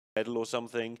medal or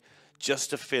something, just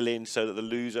to fill in so that the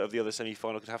loser of the other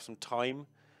semi-final could have some time.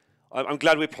 I'm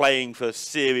glad we're playing for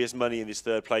serious money in this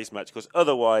third place match, because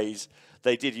otherwise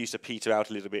they did used to peter out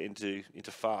a little bit into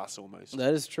farce almost.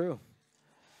 That is true.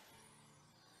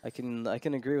 I can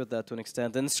agree with that to an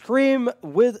extent. And Scream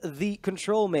with the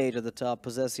control mage at the top,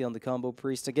 Posesi on the combo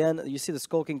priest. Again, you see the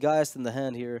Skulking Geist in the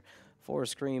hand here for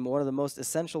Scream, one of the most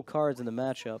essential cards in the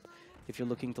matchup if you're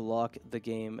looking to lock the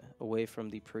game away from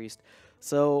the priest.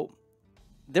 So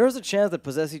there's a chance that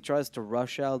Posesi tries to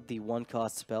rush out the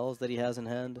one-cost spells that he has in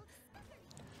hand.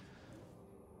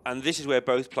 And this is where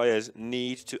both players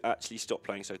need to actually stop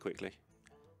playing so quickly.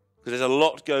 Because there's a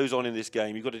lot goes on in this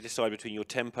game. You've got to decide between your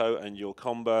tempo and your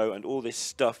combo and all this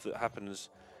stuff that happens.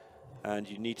 And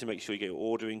you need to make sure you get your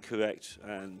ordering correct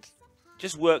and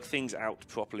just work things out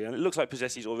properly. And it looks like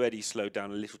Posesi's already slowed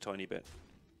down a little tiny bit.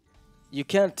 You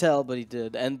can't tell, but he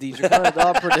did. And the current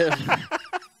operative...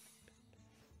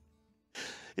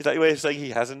 Is that your way of saying he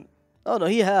hasn't? Oh, no,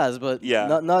 he has, but yeah.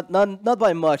 not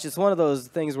by much. It's one of those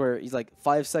things where he's like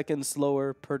 5 seconds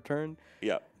slower per turn.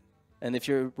 Yeah. And if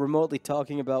you're remotely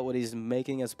talking about what he's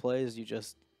making as plays, you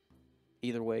just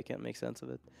either way can't make sense of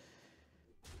it.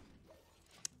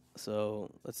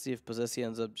 So let's see if Posesi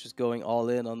ends up just going all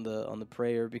in on the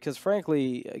prayer, because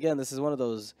frankly, again, this is one of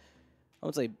those, I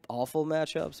would say, awful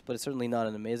matchups, but it's certainly not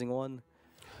an amazing one.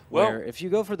 Well, where if you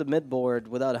go for the mid board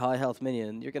without a high health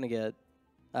minion, you're gonna get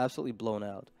absolutely blown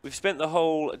out. We've spent the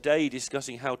whole day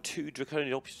discussing how 2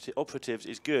 Draconian operatives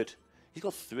is good. He's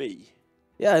got 3.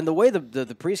 Yeah, and the way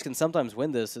the priest can sometimes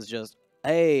win this is just,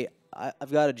 hey,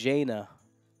 I've got a Jaina.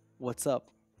 What's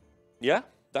up? Yeah,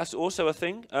 that's also a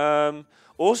thing.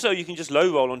 Also, you can just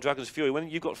low roll on Dragon's Fury. When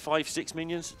you've got 5-6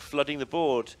 minions flooding the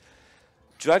board,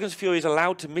 Dragon's Fury is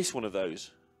allowed to miss one of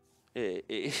those.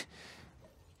 He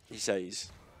says.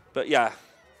 But yeah.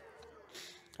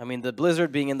 I mean, the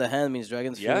Blizzard being in the hand means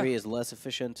Dragon's Fury is less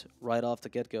efficient right off the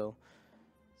get-go,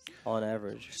 on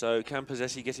average. So can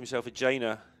Posesi get himself a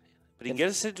Jaina? But he can get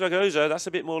a Sindragosa. That's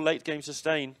a bit more late-game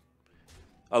sustain.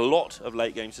 A lot of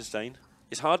late-game sustain.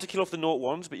 It's hard to kill off the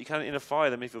 0-1s, but you can inner fire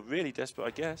them if you're really desperate,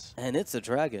 I guess. And it's a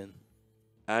dragon.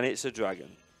 And it's a dragon.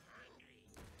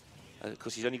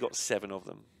 Because he's only got 7 of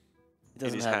them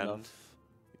in his hand. Enough.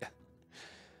 Yeah.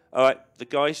 All right, the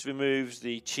Geist removes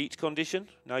the cheat condition.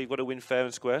 Now you've got to win fair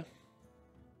and square.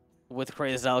 With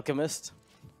Crazed Alchemist.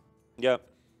 Yeah.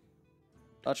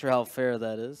 Not sure how fair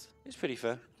that is. It's pretty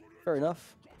fair. Fair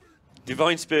enough.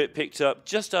 Divine Spirit picked up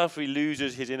just after he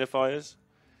loses his inner fires.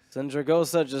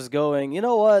 Sindragosa just going, you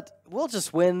know what? We'll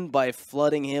just win by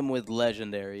flooding him with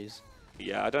legendaries.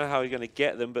 Yeah, I don't know how you're going to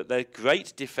get them, but they're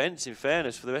great defense, in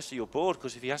fairness, for the rest of your board,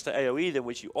 because if he has to AoE them,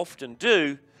 which you often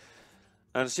do,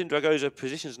 and Sindragosa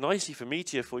positions nicely for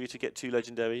Meteor for you to get 2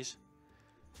 legendaries.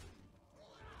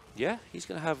 Yeah, he's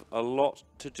going to have a lot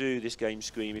to do this game,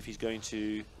 Scream, if he's going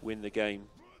to win the game.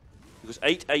 Because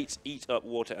 8/8s eat up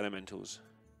water elementals.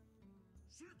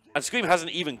 And Scream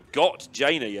hasn't even got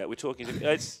Jaina yet. We're talking...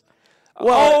 It's,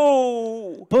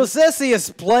 well, Posesi is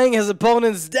playing his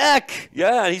opponent's deck!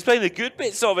 Yeah, and he's playing the good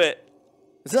bits of it.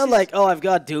 It's not like, oh, I've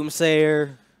got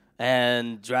Doomsayer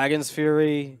and Dragon's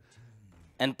Fury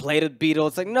and Plated Beetle.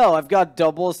 It's like, no, I've got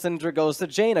double Sindragosa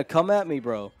Jaina. Come at me,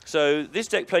 bro. So this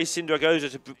deck plays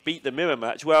Sindragosa to beat the mirror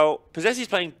match. Well, Posesi's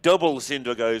playing double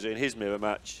Sindragosa in his mirror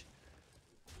match.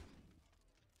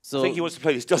 So I think he wants to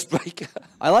play this Dustbreaker.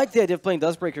 I like the idea of playing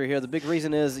Dustbreaker here. The big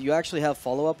reason is you actually have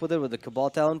follow-up with it with the Cabal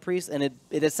Talon Priest, and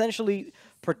it essentially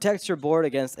protects your board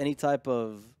against any type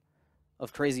of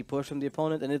crazy push from the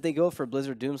opponent. And if they go for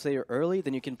Blizzard Doomsayer early,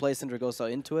 then you can play Sindragosa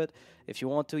into it. If you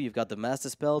want to, you've got the Master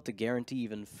Spell to guarantee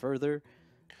even further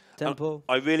tempo.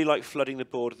 I really like flooding the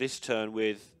board this turn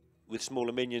with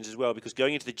smaller minions as well, because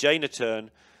going into the Jaina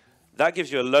turn, that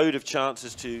gives you a load of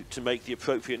chances to make the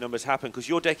appropriate numbers happen, because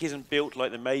your deck isn't built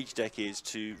like the Mage deck is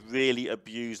to really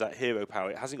abuse that hero power.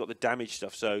 It hasn't got the damage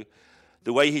stuff, so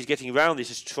the way he's getting around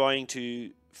this is trying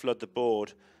to flood the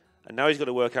board, and now he's got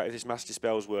to work out if this Master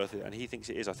Spell's worth it, and he thinks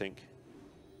it is, I think.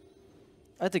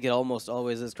 I think it almost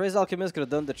always is. Crazed Alchemist could have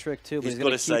done the trick too, but he's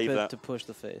going to keep it to push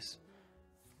the face.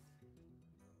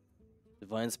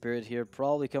 Divine Spirit here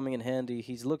probably coming in handy.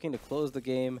 He's looking to close the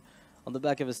game on the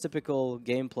back of his typical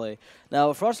gameplay.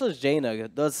 Now, Frostless Jaina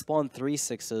does spawn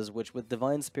 3/6s, which with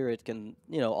Divine Spirit can,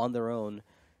 you know, on their own,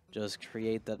 just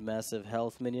create that massive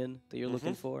health minion that you're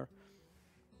looking for.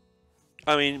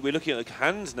 I mean, we're looking at the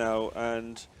hands now,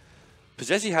 and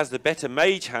Posesi has the better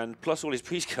mage hand, plus all his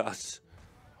priest cards.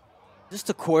 Just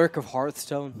a quirk of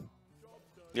Hearthstone.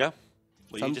 Yeah.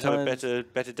 Well, you just have a better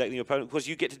deck than your opponent, because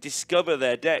you get to discover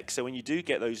their deck, so when you do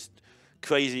get those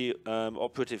crazy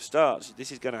operative starts,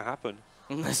 this is going to happen.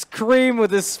 Scream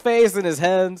with his face in his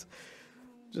hands.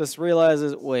 Just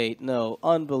realizes, wait, no,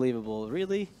 unbelievable.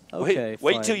 Really? Okay,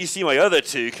 wait till you see my other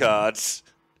 2 cards.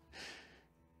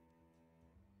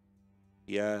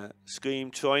 Yeah, Scream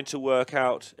trying to work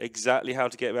out exactly how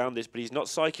to get around this, but he's not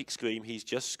Psychic Scream, he's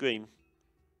just Scream.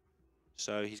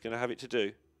 So he's going to have it to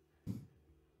do.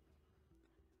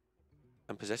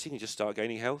 And Posesi can just start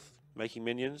gaining health, making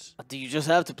minions. Do you just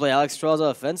have to play Alexstrasza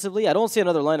offensively? I don't see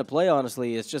another line of play,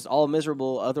 honestly. It's just all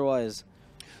miserable otherwise.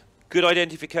 Good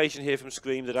identification here from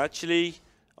Scream that actually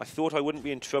I thought I wouldn't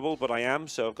be in trouble, but I am,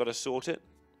 so I've got to sort it.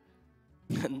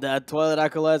 And that Twilight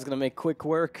Acolyte is going to make quick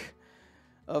work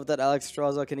of that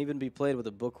Alexstrasza. Can even be played with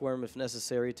a Bookworm if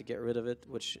necessary to get rid of it,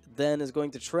 which then is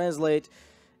going to translate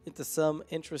into some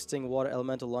interesting water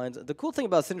elemental lines. The cool thing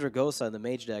about Syndragosa in the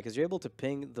mage deck is you're able to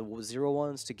ping the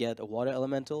 0/1s to get a water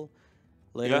elemental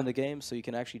later in the game, so you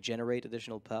can actually generate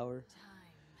additional power.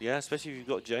 Yeah, especially if you've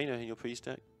got Jaina in your priest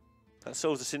deck. That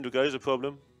solves the Syndragosa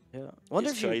problem. Yeah, I wonder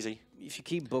it's if crazy. If you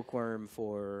keep Bookworm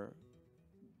for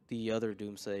the other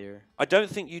Doomsayer. I don't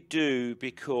think you do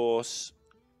because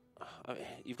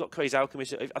you've got Crazed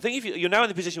Alchemist. I think if you're now in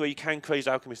the position where you can Crazed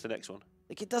Alchemist the next one.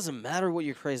 Like, it doesn't matter what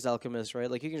your Crazed Alchemist,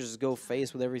 right? Like, you can just go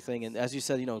face with everything. And as you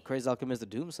said, you know, Crazed Alchemist the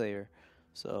Doomsayer.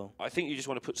 So I think you just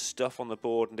want to put stuff on the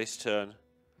board in this turn.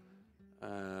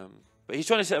 But he's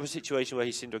trying to set up a situation where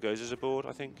he Syndragosa's aboard,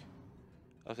 I think.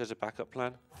 Like as a backup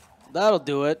plan. that'll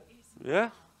do it. Yeah.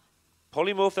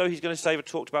 Polymorph, though, he's going to save. I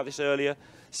talked about this earlier.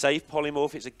 Save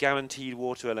Polymorph. It's a guaranteed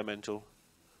water elemental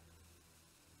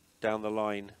down the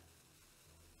line.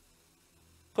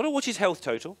 Got to watch his health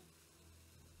total.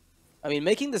 I mean,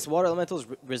 making this water elemental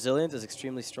resilient is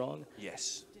extremely strong.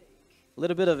 Yes. A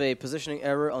little bit of a positioning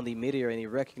error on the Meteor, and he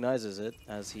recognizes it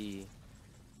as he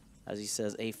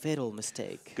says, a fatal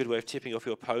mistake. Good way of tipping off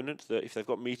your opponent that if they've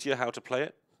got Meteor, how to play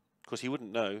it. Because he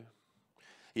wouldn't know.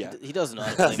 Yeah. He doesn't know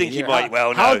how to play I think Meteor. he might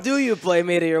well know. How do you play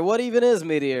Meteor? What even is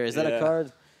Meteor? Is that Yeah. a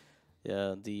card?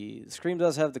 Yeah, the Scream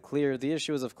does have the clear. The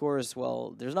issue is, of course,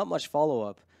 well, there's not much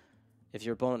follow-up. If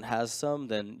your opponent has some,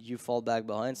 then you fall back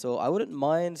behind. So I wouldn't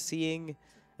mind seeing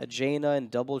a Jaina in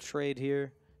double trade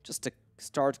here, just to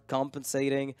start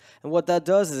compensating. And what that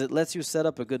does is it lets you set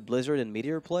up a good Blizzard and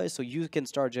Meteor play, so you can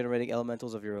start generating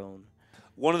elementals of your own.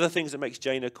 One of the things that makes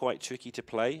Jaina quite tricky to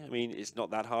play, I mean, it's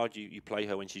not that hard, you play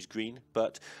her when she's green,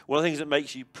 but one of the things that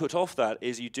makes you put off that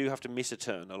is you do have to miss a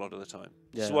turn a lot of the time.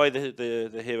 Yeah. That's why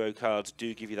the hero cards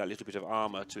do give you that little bit of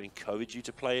armor to encourage you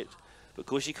to play it. But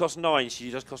because she costs 9,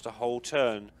 she does cost a whole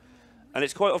turn. And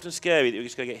it's quite often scary that you're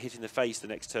just going to get hit in the face the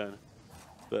next turn.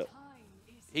 But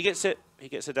he gets it. He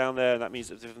gets her down there, and that means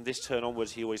that from this turn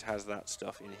onwards, he always has that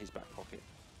stuff in his back pocket.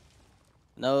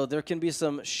 Now, there can be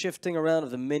some shifting around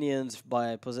of the minions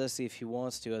by Posesi if he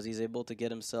wants to, as he's able to get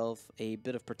himself a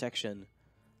bit of protection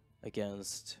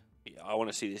against... Yeah, I want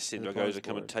to see this the Syndragosa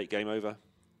come board. and take game over.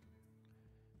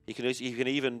 He can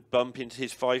even bump into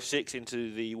his 5/6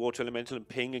 into the water elemental and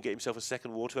ping and get himself a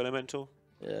second water elemental.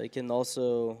 Yeah, he can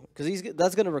also... Because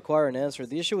that's going to require an answer.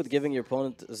 The issue with giving your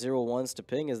opponent 0/1s to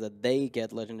ping is that they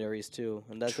get legendaries too,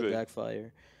 and that could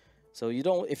backfire. So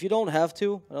if you don't have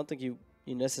to, I don't think you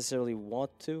necessarily want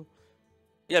to.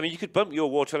 Yeah, I mean, you could bump your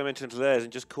water elemental into theirs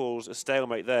and just cause a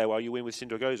stalemate there while you win with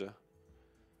Syndragosa.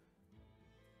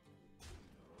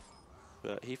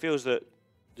 But he feels that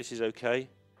this is okay.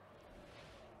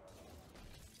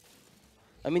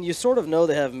 I mean, you sort of know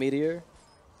they have Meteor,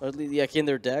 or at least in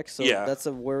their deck, so Yeah. that's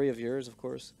a worry of yours, of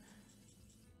course.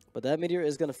 But that Meteor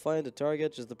is going to find a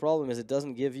target. Just the problem is it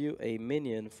doesn't give you a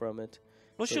minion from it.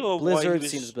 Not So sure why Blizzard he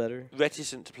was seems better.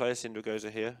 reticent to play a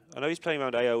Syndragosa here. I know he's playing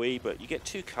around AoE, but you get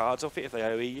 2 cards off it if they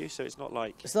AoE you, so it's not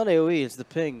like... It's not AoE, it's the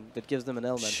ping that gives them an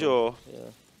element. Sure. Yeah.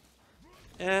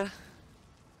 Yeah.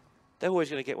 They're always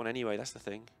going to get one anyway, that's the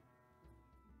thing.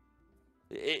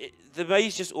 The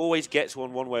mage just always gets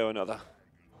one way or another.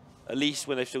 At least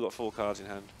when they've still got 4 cards in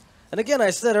hand. And again, I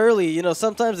said earlier,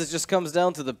 sometimes it just comes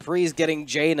down to the priest getting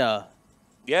Jaina.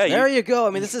 Yeah, There you go. I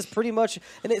mean, this is pretty much,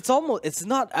 and it's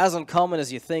not as uncommon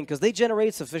as you think, because they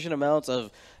generate sufficient amounts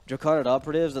of Draconid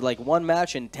operatives that like 1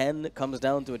 match in 10 comes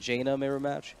down to a Jaina mirror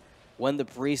match when the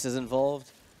priest is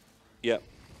involved. Yeah.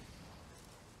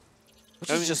 Which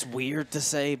is just weird to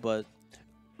say, but...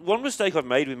 One mistake I've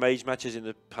made with mage matches in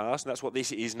the past, and that's what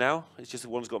this is now, it's just that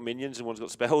one's got minions and one's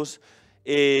got spells,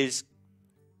 is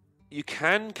you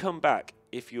can come back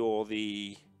if you're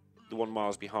the 1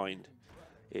 miles behind.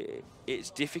 It's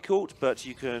difficult, but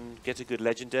you can get a good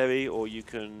legendary, or you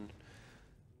can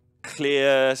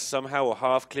clear somehow, or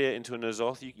half clear into a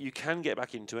Nazoth. You can get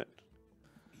back into it.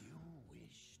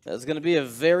 That's going to be a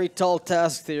very tall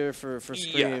task here for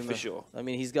Scream. Yeah, for sure. I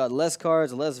mean, he's got less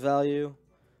cards, less value,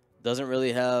 doesn't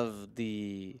really have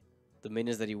the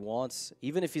minions that he wants.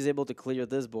 Even if he's able to clear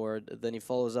this board, then he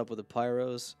follows up with the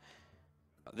Pyros.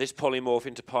 This polymorph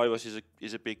into Pyros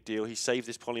is a big deal. He saved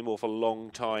this polymorph a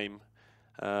long time,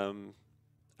 and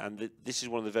this is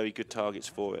one of the very good targets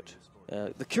for it.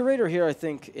 The Curator here, I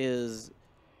think, is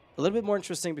a little bit more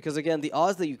interesting because, again, the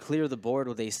odds that you clear the board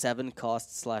with a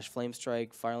 7-cost / Flame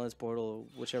Strike, Firelance Portal,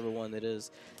 whichever one it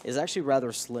is actually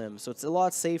rather slim. So it's a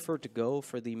lot safer to go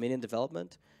for the minion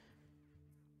development.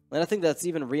 And I think that's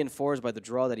even reinforced by the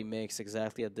draw that he makes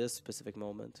exactly at this specific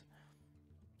moment.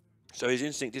 So his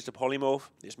instinct is to polymorph.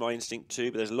 It's my instinct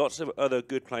too, but there's lots of other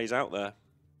good plays out there.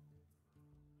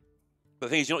 But the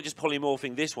thing is, you're not just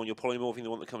polymorphing this one, you're polymorphing the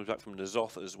one that comes back from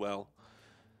N'Zoth as well.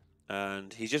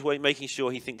 And he's just making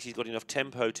sure he thinks he's got enough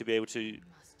tempo to be able to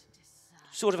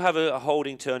sort of have a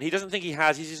holding turn. He doesn't think he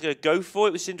has. He's just going to go for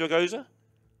it with Syndragosa.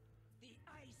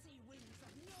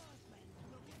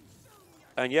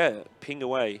 And yeah, ping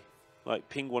away. Like,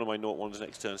 ping one of my Naught ones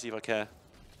next turn, see if I care.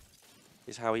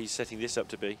 Is how he's setting this up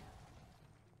to be.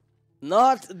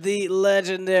 Not the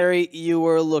legendary you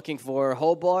were looking for.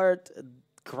 Hobart,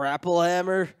 Grapple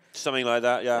Hammer. Something like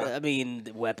that, yeah. I mean,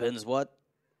 weapons, what?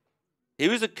 He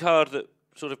was a card that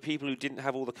sort of people who didn't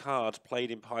have all the cards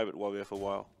played in Pirate Warrior for a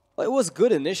while. Well, it was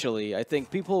good initially. I think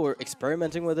people were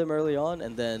experimenting with him early on,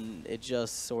 and then it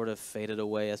just sort of faded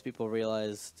away as people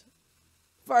realized...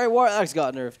 Fire Warlock's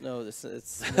got nerfed. No, it's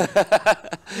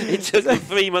it took them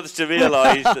 3 months to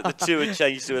realise that the 2 had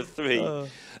changed to a 3.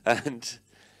 And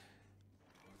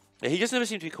he just never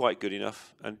seemed to be quite good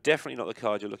enough, and definitely not the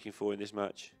card you're looking for in this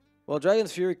match. Well,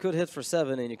 Dragon's Fury could hit for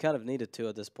 7, and you kind of need it to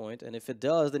at this point. And if it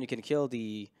does, then you can kill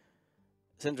the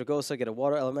Syndragosa, get a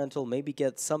Water Elemental, maybe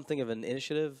get something of an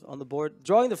initiative on the board.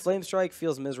 Drawing the Flame Strike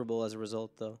feels miserable as a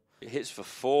result, though. It hits for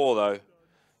 4, though.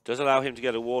 Does allow him to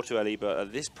get a Water Ellie, but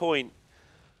at this point,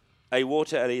 a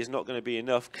Water Ellie is not going to be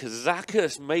enough.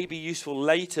 Kazakus may be useful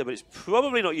later, but it's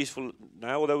probably not useful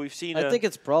now, although we've seen... I think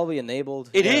it's probably enabled.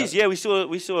 It is, yeah. We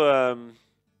saw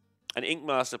an Ink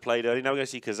Master played early. Now we're going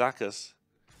to see Kazakus.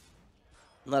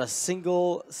 Not a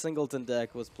single Singleton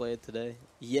deck was played today.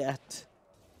 Yet.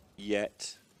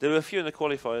 There were a few in the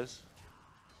qualifiers.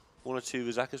 1 or 2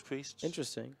 Kazakus Priests.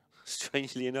 Interesting.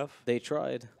 Strangely enough. They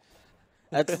tried.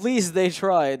 At least they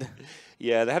tried.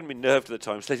 Yeah, they hadn't been nerfed at the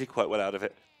time, so they did quite well out of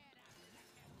it.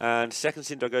 And second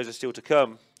Syndragosa still to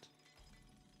come.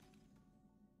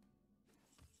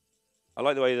 I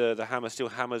like the way the hammer still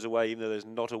hammers away, even though there's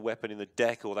not a weapon in the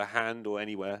deck or the hand or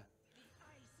anywhere.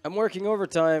 I'm working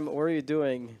overtime. What are you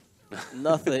doing?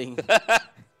 Nothing.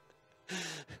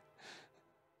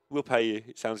 We'll pay you.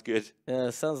 It sounds good. Yeah,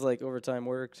 it sounds like overtime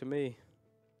work to me.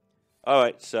 All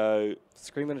right, so...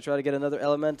 Scream going to try to get another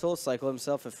Elemental, cycle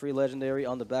himself a free Legendary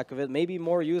on the back of it. Maybe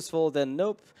more useful than...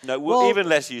 Nope. No, well, even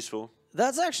less useful.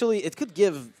 That's actually... It could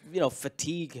give,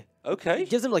 fatigue. Okay. It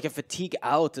gives him like a fatigue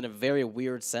out in a very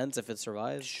weird sense if it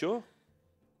survives. Sure.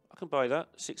 I can buy that.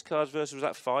 6 cards versus, was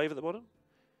that 5 at the bottom?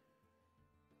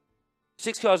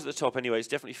 6 cards at the top anyway. It's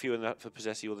definitely fewer than that for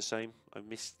Posesi or the same. I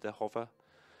missed the hover.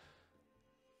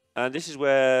 And this is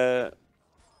where...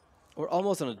 We're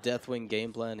almost on a Deathwing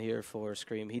game plan here for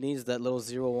Scream. He needs that little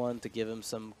 0-1 to give him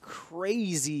some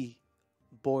crazy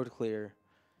board clear.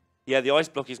 Yeah, the ice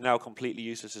block is now completely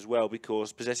useless as well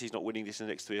because Posesi's not winning this in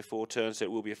the next 3 or 4 turns, so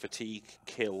it will be a fatigue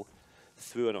kill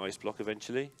through an ice block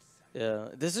eventually. Yeah,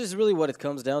 this is really what it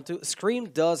comes down to. Scream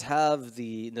does have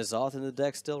the N'Zoth in the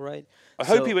deck still, right? I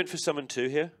hope he went for Summon 2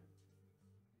 here.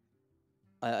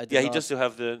 Yeah, he does still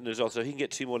have the N'Zoth, so he can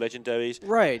get 2 more legendaries.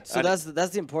 Right, so that's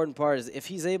the important part, is if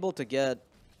he's able to get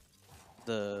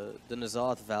the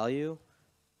N'Zoth value.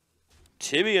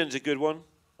 Tyrion's a good one.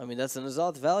 I mean, that's a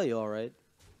N'Zoth value, all right.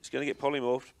 It's going to get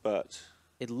polymorphed, but...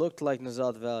 It looked like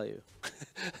N'Zoth value.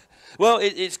 Well,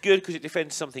 it's good because it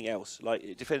defends something else. Like,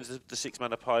 it defends the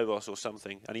 6-mana Pyros or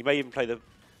something. And he may even play the...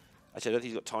 Actually, I don't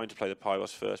think he's got time to play the Pyros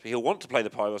first, but he'll want to play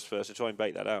the Pyros first to try and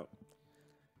bait that out.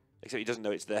 Except he doesn't know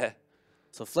it's there.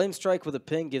 So Flame Strike with a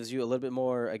ping gives you a little bit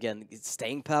more, again,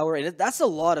 staying power. And that's a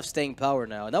lot of staying power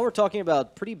now. Now we're talking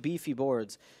about pretty beefy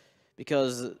boards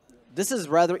because this is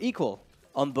rather equal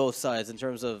on both sides in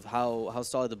terms of how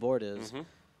solid the board is. Mm-hmm.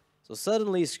 So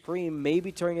suddenly Scream may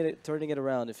be turning it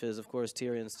around if of course,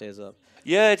 Tyrion stays up.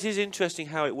 Yeah, it is interesting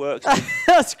how it works.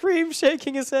 Scream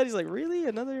shaking his head. He's like, really?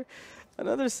 Another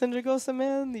Syndragosa,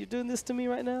 man? You're doing this to me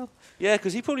right now? Yeah,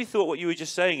 because he probably thought what you were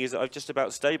just saying is that I've just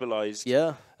about stabilized.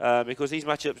 Yeah. Because these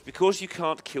matchups, because you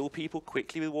can't kill people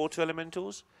quickly with water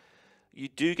elementals, you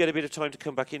do get a bit of time to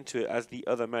come back into it as the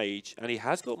other mage. And he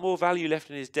has got more value left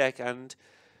in his deck, and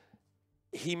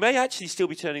he may actually still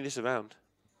be turning this around.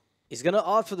 He's going to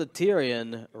opt for the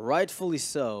Tyrion, rightfully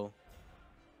so.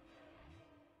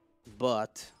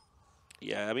 but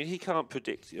Yeah, I mean, he can't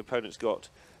predict the opponent's got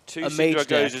two A mage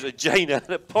Syndragozas, a Jaina, and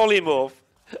a Polymorph.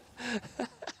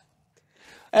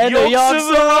 and a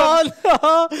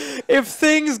Yogg-Saron! If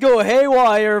things go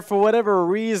haywire for whatever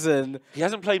reason, He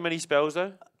hasn't played many spells,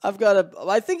 though.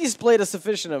 I think he's played a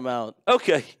sufficient amount.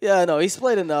 Okay. Yeah, no, he's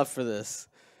played enough for this.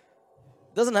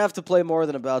 Doesn't have to play more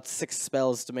than about 6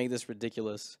 spells to make this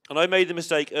ridiculous. And I made the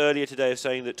mistake earlier today of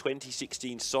saying that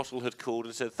 2016 Sottle had called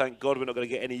and said, thank God we're not going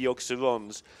to get any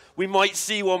Yogg-Sarons. We might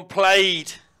see one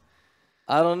played.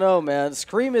 I don't know, man.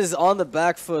 Scream is on the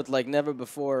back foot like never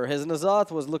before. His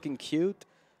N'Zoth was looking cute,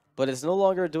 but it's no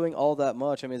longer doing all that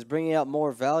much. I mean, it's bringing out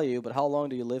more value, but how long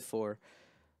do you live for?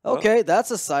 Okay, well,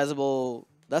 that's a sizable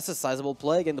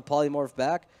play, getting the Polymorph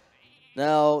back.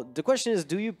 Now, the question is,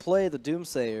 do you play the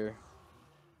Doomsayer?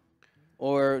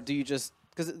 Or do you just...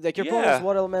 Because like, your opponent's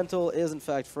Water Elemental is, in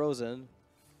fact, frozen.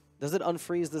 Does it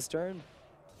unfreeze this turn?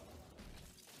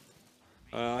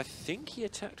 I think he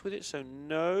attacked with it, so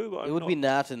no. But it would be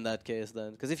Nat in that case,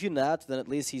 then. Because if you Nat, then at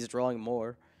least he's drawing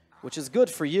more, which is good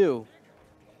for you.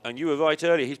 And you were right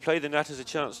earlier. He's played the Nat as a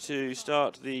chance to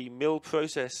start the mill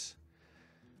process.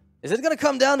 Is it going to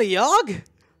come down to Yogg?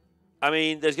 I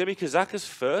mean, there's going to be Kazakus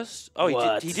first.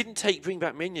 Oh, he didn't bring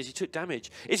back minions. He took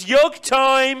damage. It's Yogg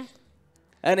time!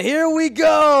 And here we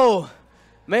go!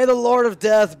 May the Lord of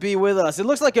Death be with us. It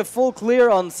looks like a full clear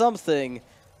on something.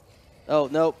 Oh,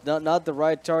 no, not the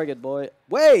right target, boy.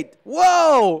 Wait!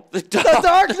 Whoa! The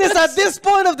darkness at this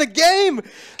point of the game!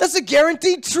 That's a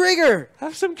guaranteed trigger!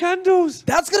 Have some candles!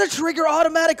 That's gonna trigger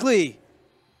automatically!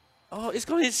 Oh, it's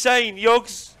gone insane.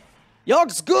 Yogg's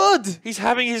good! He's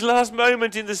having his last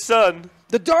moment in the sun.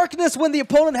 The darkness when the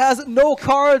opponent has no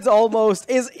cards almost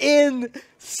is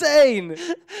insane!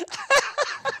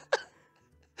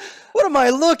 What am I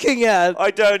looking at?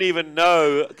 I don't even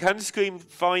know. Can Scream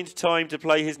find time to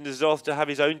play his N'Zoth to have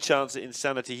his own chance at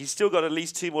insanity? He's still got at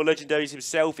least 2 more legendaries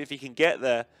himself if he can get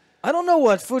there. I don't know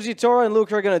what Fujitora and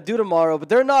Luca are going to do tomorrow, but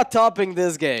they're not topping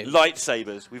this game.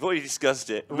 Lightsabers. We've already discussed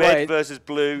it. Red versus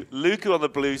blue. Luca on the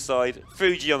blue side.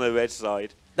 Fuji on the red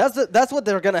side. That's what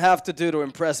they're going to have to do to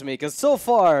impress me, because so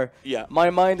far, my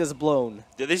mind is blown.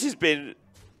 This has been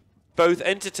both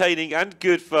entertaining and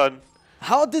good fun.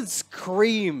 How did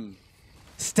Scream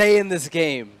stay in this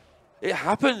game? It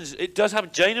happens. It does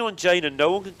happen. Jaina on Jaina,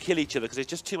 no one can kill each other because there's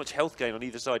just too much health gain on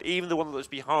either side, even the one that's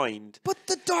behind. But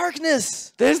the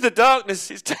darkness! There's the darkness.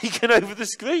 It's taken over the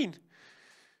screen.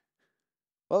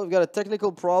 Well, we've got a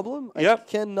technical problem. I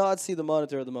cannot see the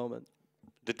monitor at the moment.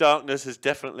 The darkness has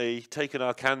definitely taken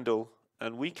our candle,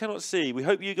 and we cannot see. We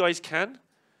hope you guys can.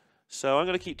 So I'm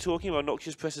going to keep talking while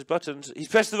Noxious presses buttons. He's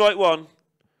pressed the right one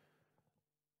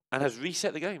and has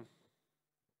reset the game.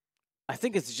 I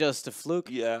think it's just a fluke.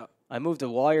 Yeah. I moved a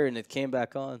wire and it came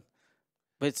back on.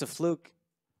 But it's a fluke.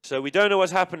 So we don't know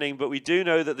what's happening, but we do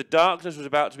know that the darkness was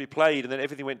about to be played and then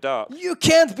everything went dark. You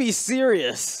can't be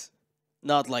serious.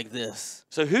 Not like this.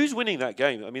 So who's winning that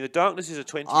game? I mean, the darkness is a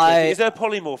 20. Is there a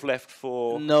polymorph left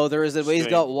for... No, there isn't. But he's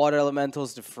got water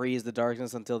elementals to freeze the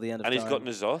darkness until the end of time. And he's got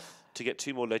N'Zoth to get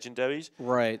 2 more legendaries.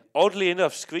 Right. Oddly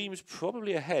enough, Scream's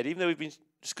probably ahead. Even though we've been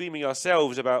screaming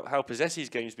ourselves about how Posesi's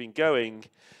game's been going,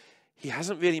 he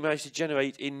hasn't really managed to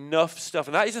generate enough stuff.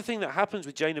 And that is the thing that happens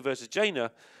with Jaina versus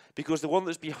Jaina, because the one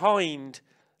that's behind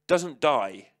doesn't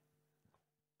die.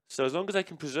 So as long as they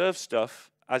can preserve stuff,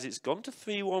 as it's gone to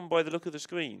 3-1 by the look of the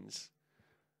screens.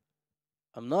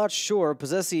 I'm not sure.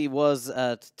 Posesi was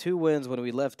at 2 wins when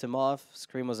we left him off.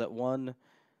 Scream was at 1.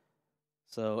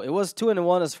 So it was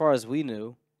 2-1 as far as we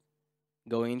knew.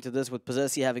 Going into this with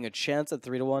Posesi having a chance at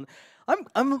 3-1. I'm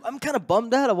kind of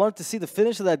bummed out. I wanted to see the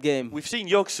finish of that game. We've seen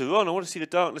Yogg-Saron. I want to see the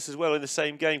darkness as well in the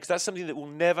same game, because that's something that will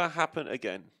never happen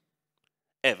again.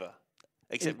 Ever.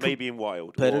 Except maybe in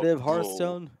Wild. Competitive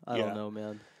Hearthstone? I don't know,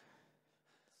 man.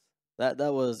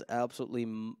 That was absolutely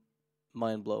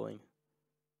mind-blowing.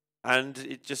 And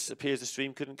it just appears the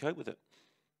stream couldn't cope with it.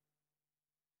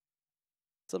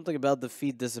 Something about the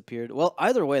feed disappeared. Well,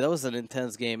 either way, that was an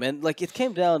intense game. And like it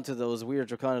came down to those weird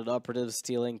Draconic Operatives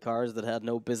stealing cards that had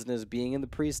no business being in the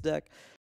Priest deck.